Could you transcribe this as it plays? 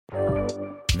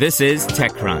This is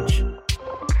TechCrunch.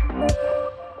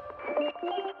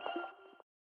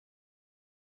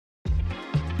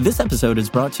 This episode is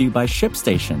brought to you by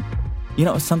ShipStation. You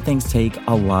know, some things take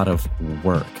a lot of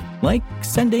work, like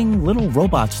sending little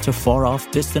robots to far-off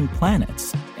distant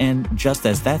planets. And just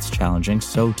as that's challenging,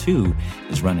 so too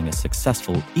is running a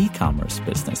successful e-commerce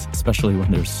business, especially when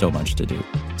there's so much to do.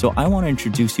 So I want to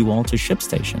introduce you all to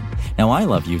ShipStation. Now, I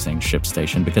love using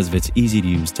ShipStation because of its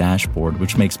easy-to-use dashboard,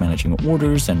 which makes managing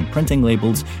orders and printing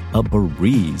labels a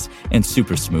breeze and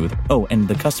super smooth. Oh, and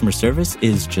the customer service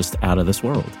is just out of this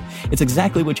world. It's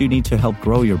exactly what you need to help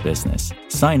grow your business.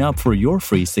 Sign up for your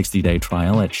free 60-day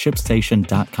trial at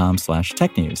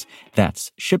shipstation.com/technews.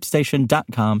 That's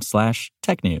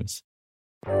shipstation.com/technews.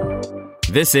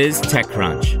 This is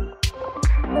TechCrunch.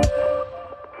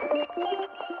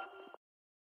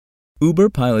 Uber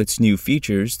pilots new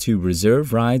features to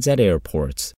reserve rides at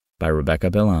airports by Rebecca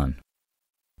Billan.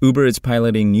 Uber is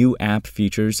piloting new app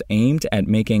features aimed at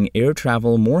making air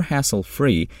travel more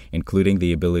hassle-free, including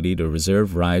the ability to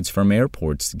reserve rides from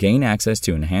airports, gain access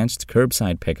to enhanced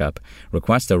curbside pickup,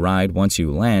 request a ride once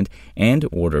you land, and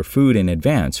order food in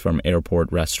advance from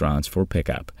airport restaurants for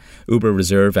pickup. Uber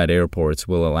Reserve at airports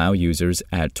will allow users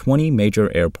at 20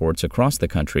 major airports across the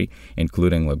country,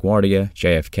 including LaGuardia,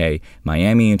 JFK,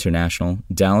 Miami International,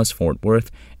 Dallas-Fort Worth,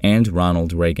 and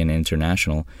Ronald Reagan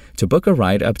International, to book a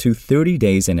ride up to 30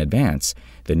 days in advance.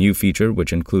 The new feature,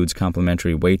 which includes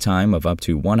complimentary wait time of up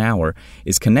to 1 hour,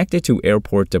 is connected to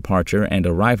airport departure and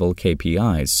arrival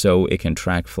KPIs, so it can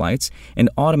track flights and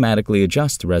automatically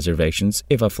adjust reservations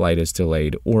if a flight is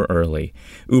delayed or early.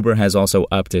 Uber has also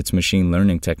upped its machine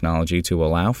learning technology to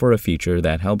allow for a feature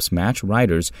that helps match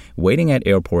riders waiting at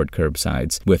airport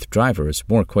curbsides with drivers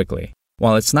more quickly.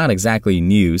 While it's not exactly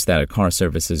news that a car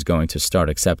service is going to start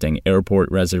accepting airport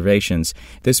reservations,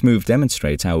 this move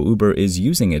demonstrates how Uber is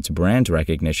using its brand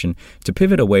recognition to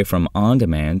pivot away from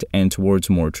on-demand and towards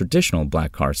more traditional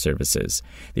black car services.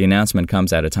 The announcement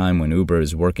comes at a time when Uber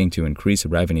is working to increase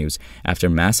revenues after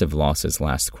massive losses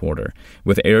last quarter.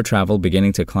 With air travel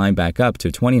beginning to climb back up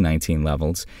to 2019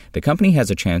 levels, the company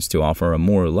has a chance to offer a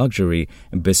more luxury,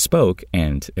 bespoke,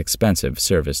 and expensive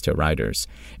service to riders.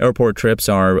 Airport trips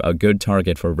are a good target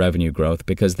for revenue growth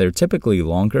because they're typically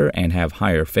longer and have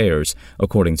higher fares,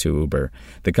 according to Uber.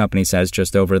 The company says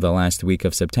just over the last week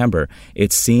of September,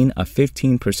 it's seen a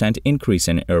 15% increase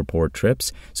in airport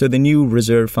trips, so the new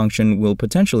reserve function will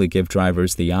potentially give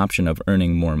drivers the option of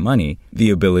earning more money, the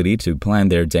ability to plan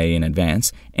their day in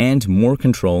advance, and more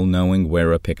control knowing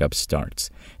where a pickup starts.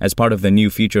 As part of the new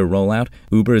feature rollout,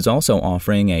 Uber is also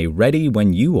offering a Ready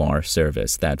When You Are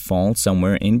service that falls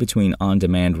somewhere in between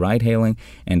on-demand ride-hailing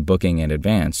and booking in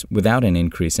advance without an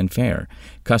increase in fare.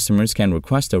 Customers can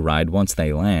request a ride once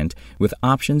they land, with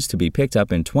options to be picked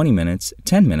up in 20 minutes,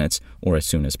 10 minutes, or as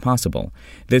soon as possible.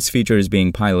 This feature is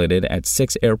being piloted at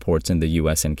 6 airports in the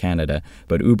U.S. and Canada,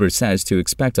 but Uber says to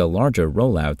expect a larger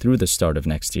rollout through the start of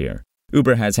next year.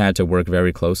 Uber has had to work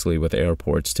very closely with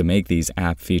airports to make these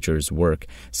app features work,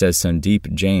 says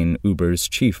Sandeep Jain, Uber's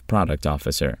chief product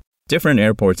officer. Different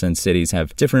airports and cities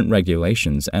have different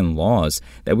regulations and laws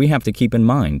that we have to keep in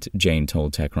mind, Jane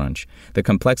told TechCrunch. The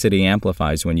complexity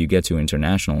amplifies when you get to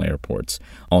international airports.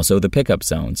 Also, the pickup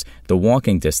zones, the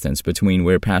walking distance between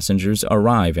where passengers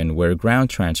arrive and where ground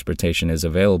transportation is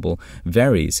available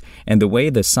varies, and the way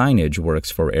the signage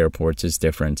works for airports is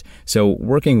different. So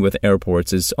working with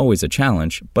airports is always a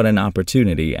challenge, but an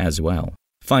opportunity as well.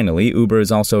 Finally, Uber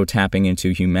is also tapping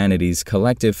into humanity's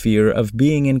collective fear of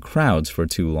being in crowds for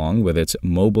too long with its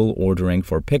mobile ordering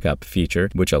for pickup feature,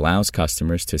 which allows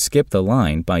customers to skip the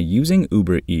line by using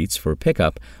Uber Eats for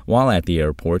pickup while at the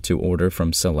airport to order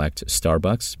from select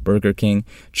Starbucks, Burger King,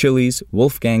 Chili's,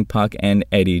 Wolfgang Puck, and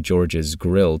Eddie George's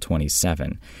Grill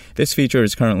 27. This feature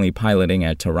is currently piloting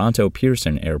at Toronto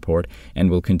Pearson Airport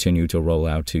and will continue to roll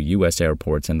out to U.S.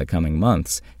 airports in the coming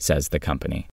months, says the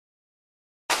company.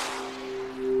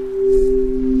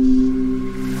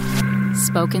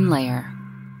 Spoken Layer.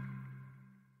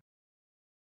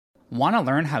 Want to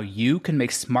learn how you can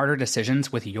make smarter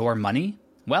decisions with your money?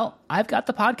 Well, I've got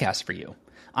the podcast for you.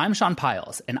 I'm Sean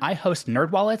Piles, and I host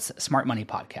NerdWallet's Smart Money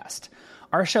Podcast.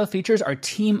 Our show features our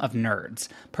team of nerds,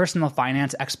 personal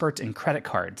finance experts in credit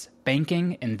cards,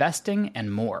 banking, investing,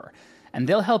 and more. And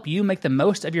they'll help you make the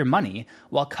most of your money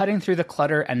while cutting through the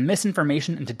clutter and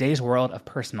misinformation in today's world of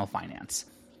personal finance.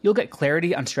 You'll get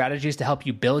clarity on strategies to help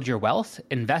you build your wealth,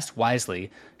 invest wisely,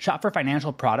 shop for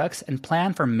financial products, and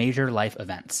plan for major life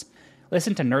events.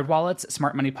 Listen to NerdWallet's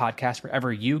Smart Money Podcast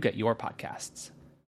wherever you get your podcasts.